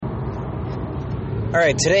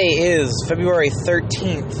Alright, today is February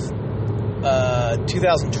 13th,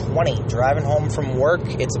 2020. Driving home from work.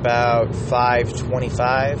 It's about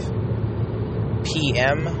 5:25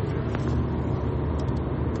 p.m.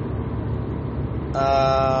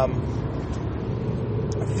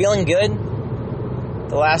 Feeling good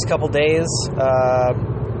the last couple days.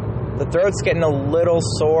 The throat's getting a little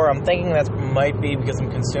sore. I'm thinking that might be because I'm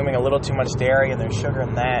consuming a little too much dairy and there's sugar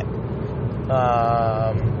in that.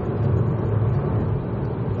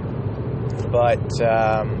 But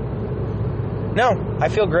no, I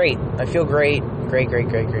feel great. I feel great.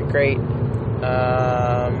 Great.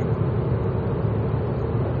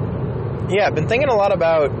 Yeah, I've been thinking a lot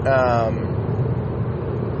about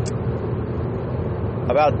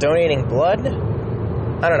donating blood.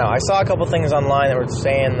 I don't know. I saw a couple things online that were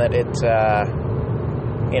saying that it,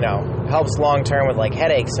 helps long term with like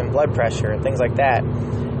headaches and blood pressure and things like that.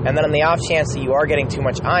 And then on the off chance that you are getting too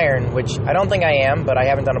much iron, which I don't think I am, but I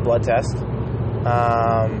haven't done a blood test.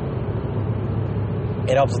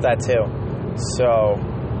 It helps with that too. So,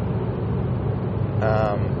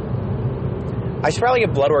 I should probably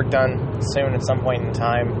get blood work done soon at some point in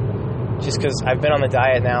time. Just because I've been on the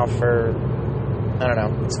diet now for, I don't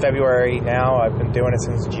know, it's February now. I've been doing it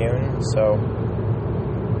since June, so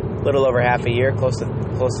a little over half a year, close to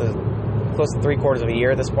 3/4 of a year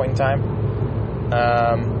at this point in time.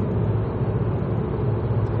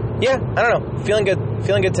 Yeah, I don't know. Feeling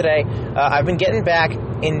good today. I've been getting back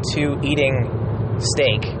into eating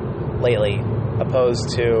steak lately, opposed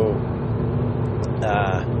to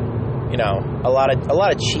a lot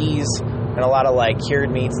of cheese and a lot of like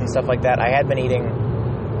cured meats and stuff like that. I had been eating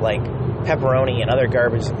like pepperoni and other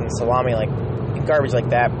garbage and salami, like garbage like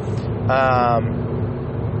that.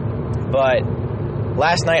 But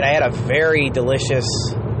last night I had a very delicious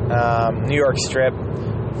New York strip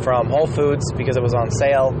from Whole Foods because it was on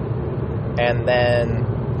sale. And then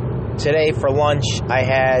today for lunch I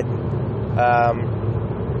had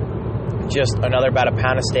just about a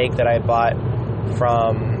pound of steak that I had bought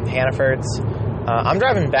from Hannaford's. I'm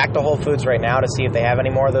driving back to Whole Foods right now to see if they have any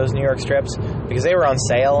more of those New York strips because they were on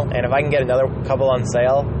sale, and if I can get another couple on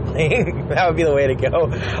sale, that would be the way to go.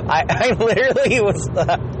 I literally was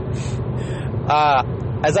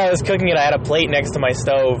as I was cooking it, I had a plate next to my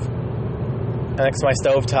stove, next to my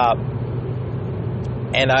stovetop,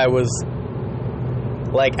 and I was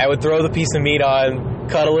like, I would throw the piece of meat on,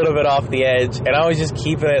 cut a little bit off the edge, and I was just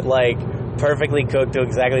keeping it like perfectly cooked to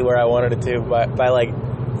exactly where I wanted it to by like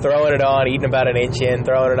throwing it on, eating about an inch in,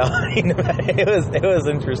 throwing it on, eating about it was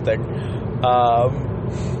interesting. I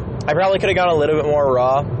probably could have gone a little bit more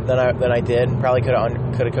raw than I did. Probably could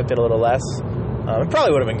have cooked it a little less. It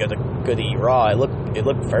probably would have been good to eat raw. It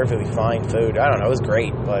looked perfectly fine food. I don't know, it was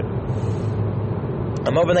great, but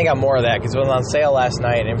I'm hoping they got more of that because it was on sale last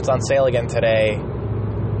night, and if it's on sale again today,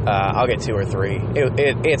 I'll get 2 or 3.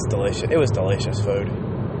 It's delicious. It was delicious food.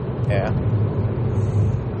 Yeah.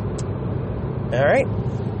 All right.